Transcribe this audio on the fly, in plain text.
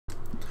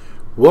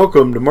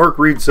Welcome to Mark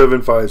Reed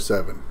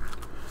 757.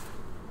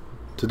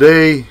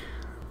 Today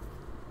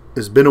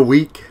has been a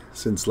week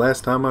since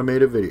last time I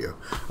made a video.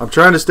 I'm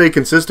trying to stay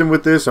consistent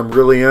with this. I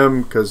really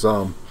am, because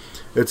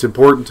it's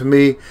important to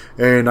me,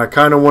 and I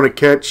kind of want to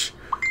catch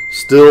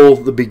still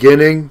the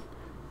beginning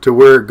to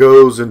where it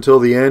goes until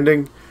the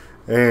ending.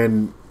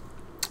 And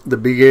the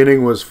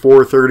beginning was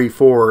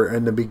 4:34,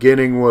 and the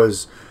beginning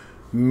was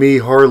me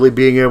hardly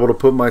being able to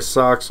put my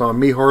socks on,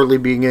 me hardly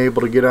being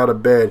able to get out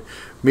of bed,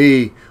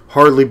 me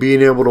hardly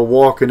being able to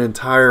walk an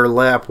entire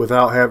lap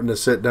without having to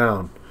sit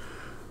down.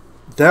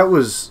 That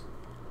was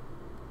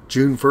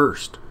June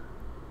 1st.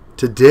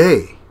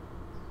 Today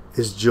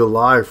is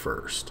July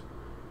 1st.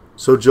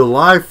 So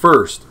July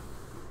 1st,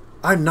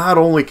 I not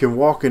only can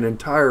walk an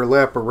entire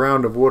lap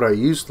around of what I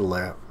used to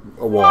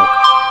walk,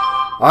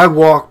 I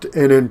walked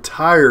an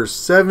entire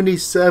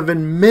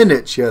 77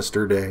 minutes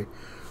yesterday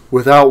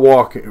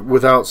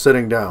without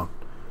sitting down.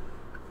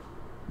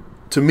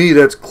 To me,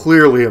 that's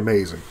clearly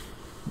amazing.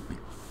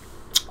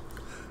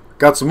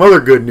 Got some other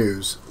good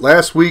news.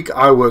 Last week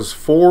I was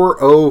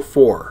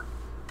 404.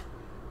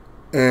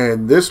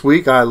 And this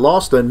week I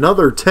lost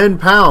another 10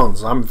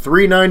 pounds. I'm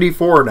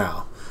 394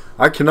 now.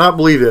 I cannot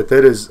believe it.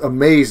 That is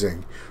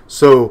amazing.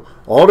 So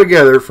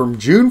altogether from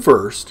June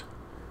 1st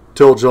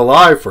till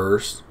July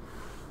 1st,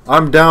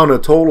 I'm down a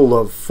total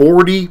of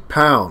 40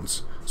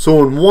 pounds.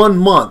 So in 1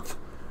 month,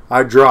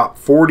 I dropped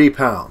 40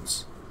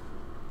 pounds.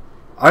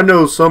 I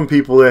know some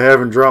people that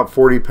haven't dropped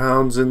 40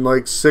 pounds in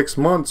like 6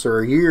 months or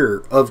a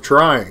year of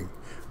trying.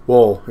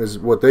 Well, is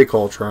what they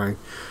call trying.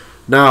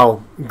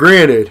 Now,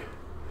 granted,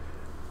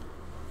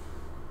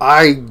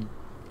 I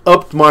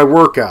upped my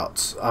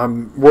workouts.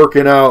 I'm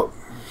working out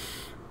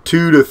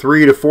 2 to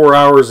 3 to 4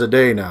 hours a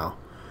day now.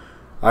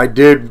 I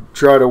did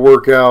try to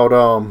work out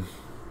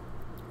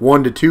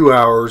 1 to 2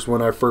 hours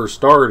when I first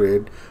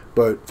started,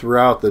 but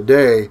throughout the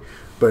day.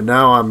 But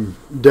now I'm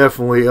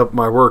definitely up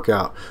my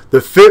workout. The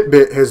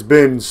Fitbit has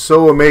been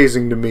so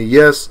amazing to me.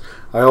 Yes,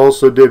 I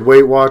also did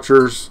Weight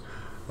Watchers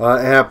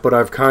app, but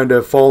I've kind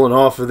of fallen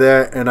off of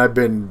that, and I've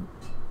been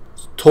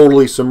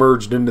totally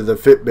submerged into the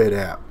Fitbit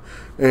app.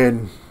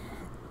 And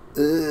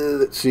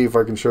let's see if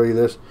I can show you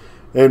this.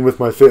 And with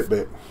my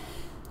Fitbit.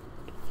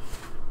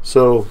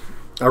 So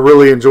I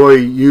really enjoy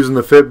using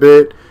the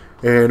Fitbit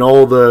and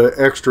all the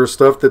extra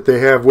stuff that they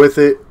have with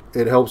it.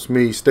 It helps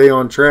me stay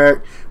on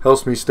track,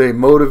 helps me stay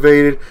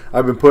motivated.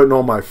 I've been putting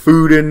all my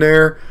food in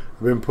there.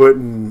 I've been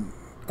putting,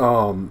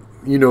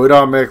 it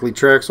automatically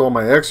tracks all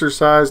my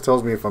exercise,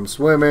 tells me if I'm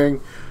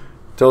swimming,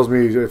 tells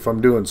me if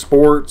I'm doing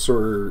sports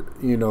or,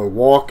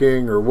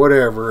 walking or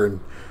whatever. And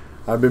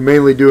I've been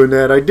mainly doing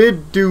that. I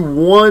did do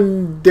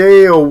 1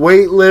 day of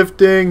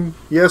weightlifting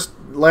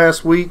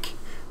last week.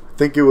 I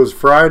think it was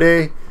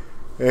Friday.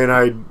 And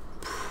I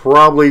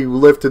probably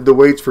lifted the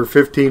weights for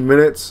 15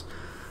 minutes.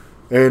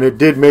 And it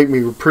did make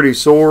me pretty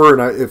sore,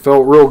 and it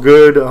felt real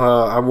good.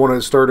 I want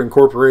to start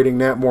incorporating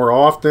that more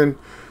often.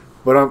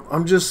 But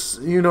I'm just,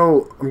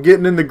 I'm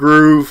getting in the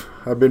groove.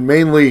 I've been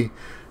mainly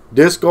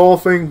disc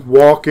golfing,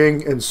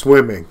 walking, and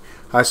swimming.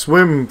 I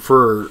swim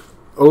for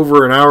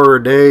over an hour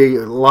a day,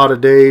 a lot of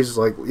days.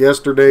 Like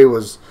yesterday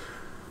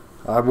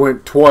I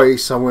went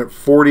twice. I went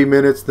 40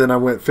 minutes, then I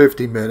went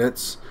 50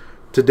 minutes.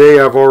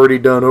 Today I've already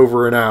done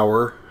over an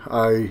hour.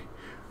 I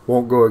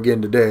won't go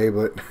again today,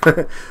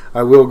 but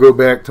I will go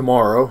back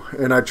tomorrow,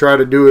 and I try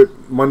to do it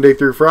Monday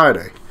through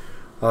Friday.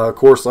 Of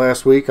course,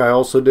 last week I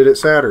also did it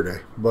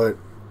Saturday, but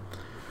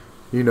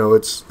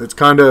it's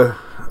kind of,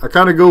 I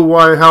kind of go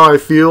how I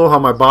feel, how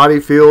my body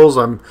feels.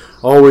 I'm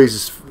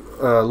always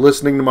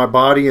listening to my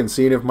body and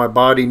seeing if my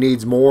body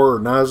needs more or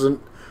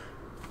doesn't.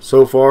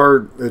 So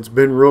far, it's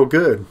been real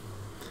good.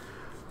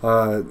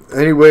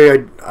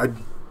 Anyway, I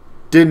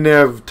didn't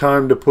have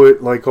time to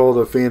put like all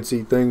the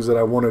fancy things that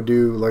I want to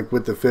do, like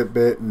with the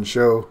Fitbit, and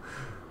show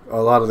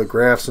a lot of the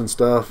graphs and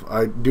stuff.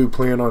 I do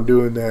plan on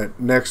doing that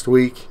next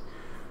week.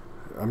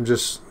 I'm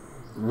just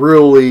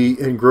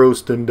really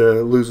engrossed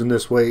into losing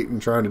this weight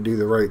and trying to do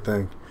the right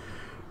thing.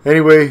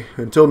 Anyway,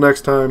 until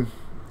next time,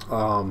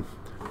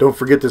 don't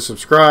forget to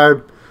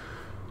subscribe,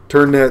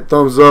 turn that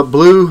thumbs up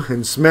blue,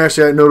 and smash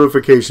that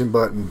notification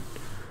button.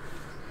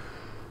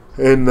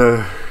 And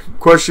the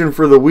question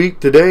for the week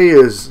today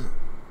is,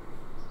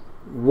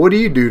 what do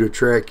you do to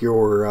track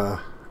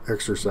your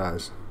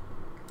exercise?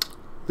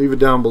 Leave it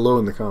down below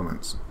in the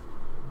comments.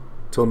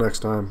 Till next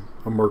time,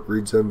 I'm Mark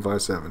Reed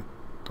 757.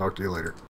 Talk to you later.